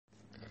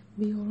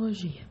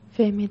Biologia.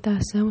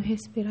 Fermentação e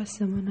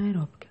respiração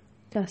anaeróbica.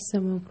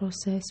 Fermentação é um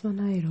processo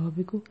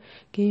anaeróbico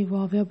que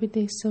envolve a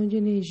obtenção de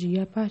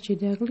energia a partir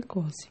da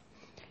glicose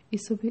e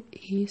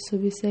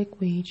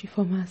subsequente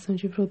formação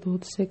de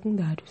produtos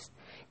secundários,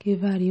 que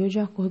variam de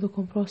acordo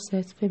com o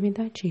processo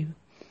fermentativo.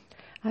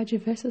 Há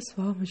diversas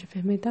formas de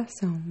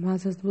fermentação,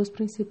 mas as duas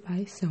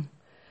principais são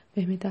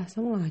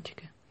fermentação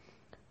lática,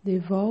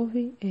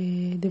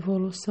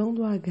 devolução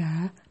do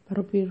H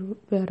para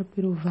o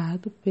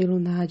piruvato pelo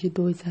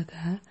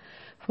NAD2H,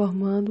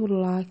 formando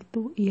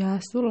lácteo e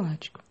ácido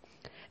lático.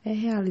 É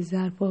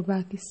realizado por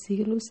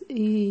bacilos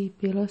e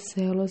pelas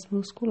células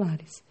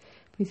musculares,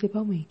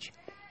 principalmente.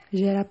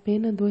 Gera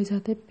apenas 2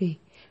 ATP.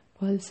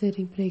 Podem ser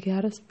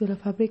empregadas pela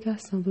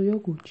fabricação do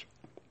iogurte.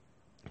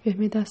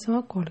 Fermentação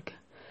alcoólica.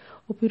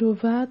 O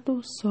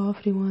piruvato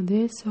sofre uma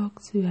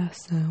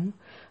desoxidação,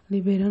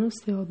 liberando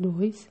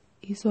CO2.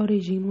 Isso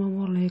origina uma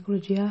molécula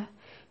de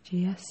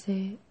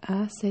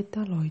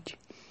acetaloide,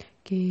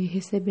 que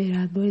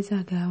receberá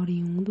 2H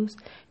oriundos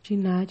de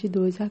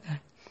NAD2H,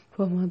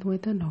 formando um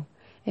etanol.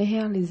 É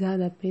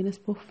realizada apenas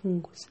por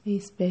fungos, em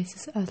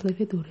espécies as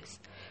leveduras.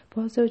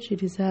 Pode ser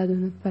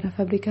utilizado para a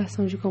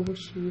fabricação de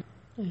combustível,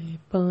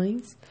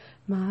 pães,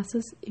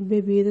 massas e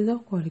bebidas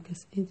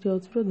alcoólicas, entre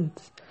outros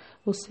produtos.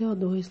 O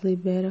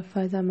CO2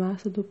 faz a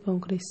massa do pão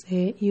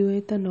crescer e o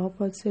etanol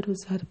pode ser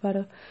usado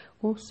para o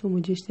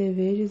consumo de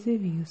cervejas e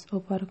vinhos ou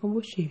para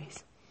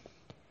combustíveis.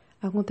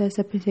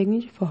 Acontece da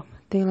seguinte forma: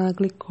 tem lá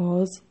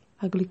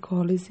a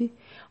glicólise,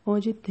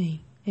 onde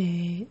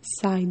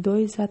sai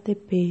 2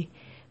 ATP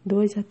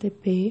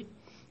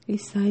e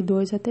sai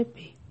 2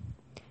 ATP.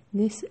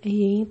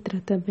 E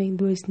entra também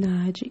 2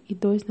 NAD e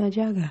 2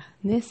 NADH.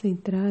 Nessa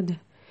entrada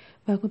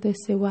vai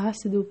acontecer o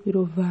ácido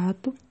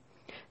piruvato.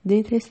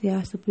 Dentro desse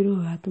ácido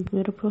piruvato, no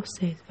primeiro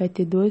processo, vai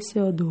ter 2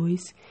 CO2,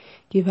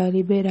 que vai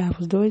liberar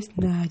os 2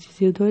 NADs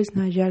e o 2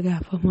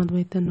 NADH, formando um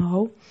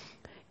etanol.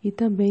 E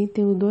também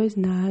tem o 2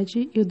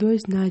 NAD e o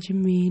 2 NAD-,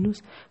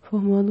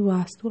 formando o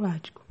ácido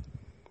lático.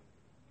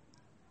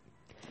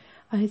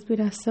 A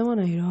respiração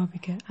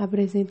anaeróbica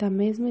apresenta a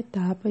mesma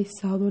etapa e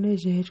saldo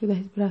energético da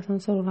respiração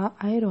celular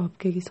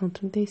aeróbica, que são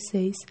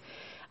 36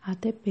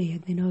 ATP,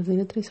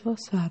 adenosina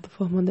trisfosfato,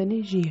 formando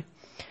energia,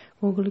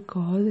 com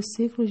glicose,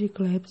 ciclo de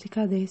Krebs e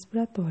cadeia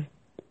respiratória.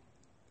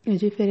 A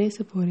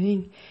diferença,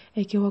 porém,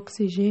 é que o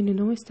oxigênio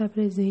não está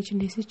presente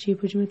nesse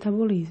tipo de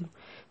metabolismo,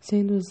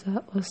 sendo os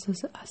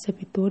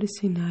aceptores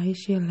finais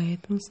de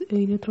elétrons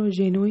em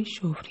nitrogênio ou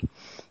enxofre.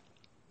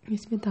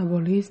 Esse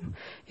metabolismo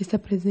está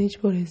presente,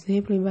 por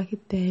exemplo, em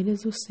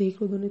bactérias do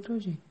ciclo do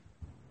nitrogênio.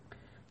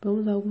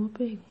 Vamos a alguma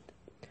pergunta.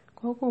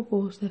 Qual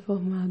composto é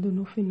formado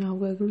no final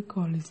da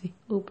glicólise?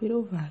 O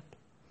piruvato.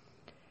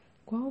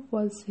 Qual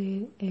pode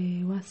ser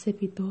o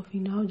aceptor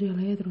final de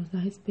elétrons na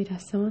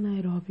respiração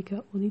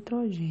anaeróbica? O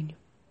nitrogênio.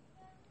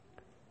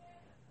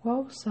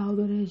 Qual o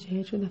saldo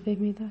energético da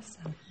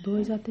fermentação?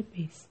 2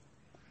 ATPs.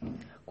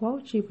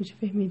 Qual tipo de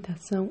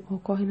fermentação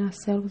ocorre nas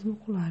células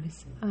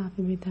musculares? A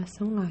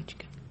fermentação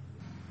lática.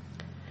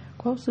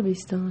 Qual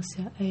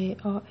substância é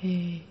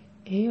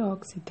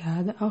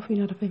oxidada ao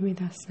final da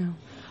fermentação?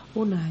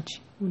 O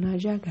NAD, o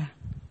NADH.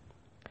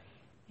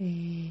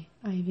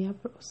 Aí vem a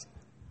próxima.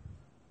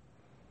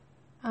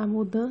 A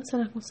mudança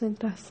na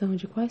concentração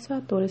de quais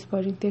fatores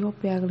pode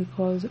interromper a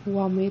glicose? O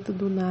aumento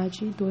do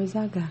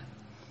NAD2H.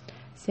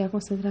 Se a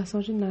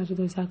concentração de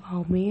NAD2H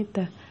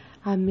aumenta,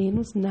 há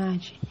menos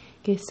NAD,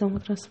 que são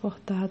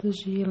transportados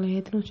de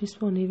elétrons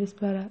disponíveis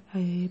para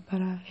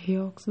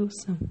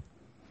reoxidação.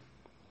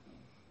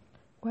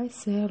 Quais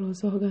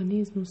células,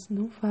 organismos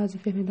não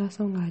fazem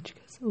fermentação lática?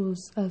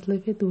 As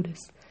leveduras.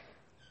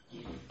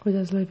 Pois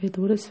as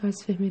leveduras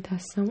fazem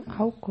fermentação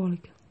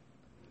alcoólica.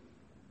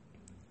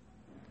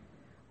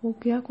 O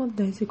que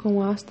acontece com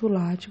o ácido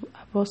lático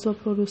após sua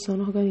produção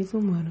no organismo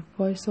humano?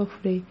 Pode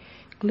sofrer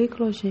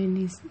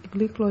glicogênese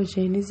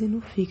no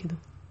fígado.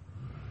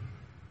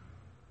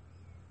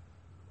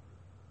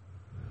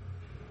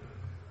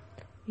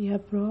 E a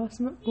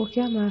próxima, por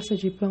que a massa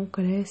de pão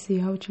cresce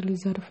ao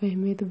utilizar o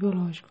fermento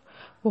biológico?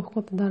 Por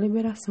conta da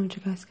liberação de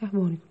gás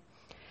carbônico.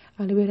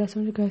 A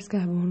liberação de gás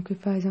carbônico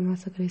que faz a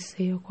massa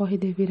crescer ocorre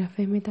devido à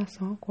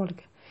fermentação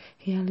alcoólica,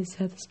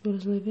 realizada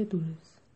pelas leveduras.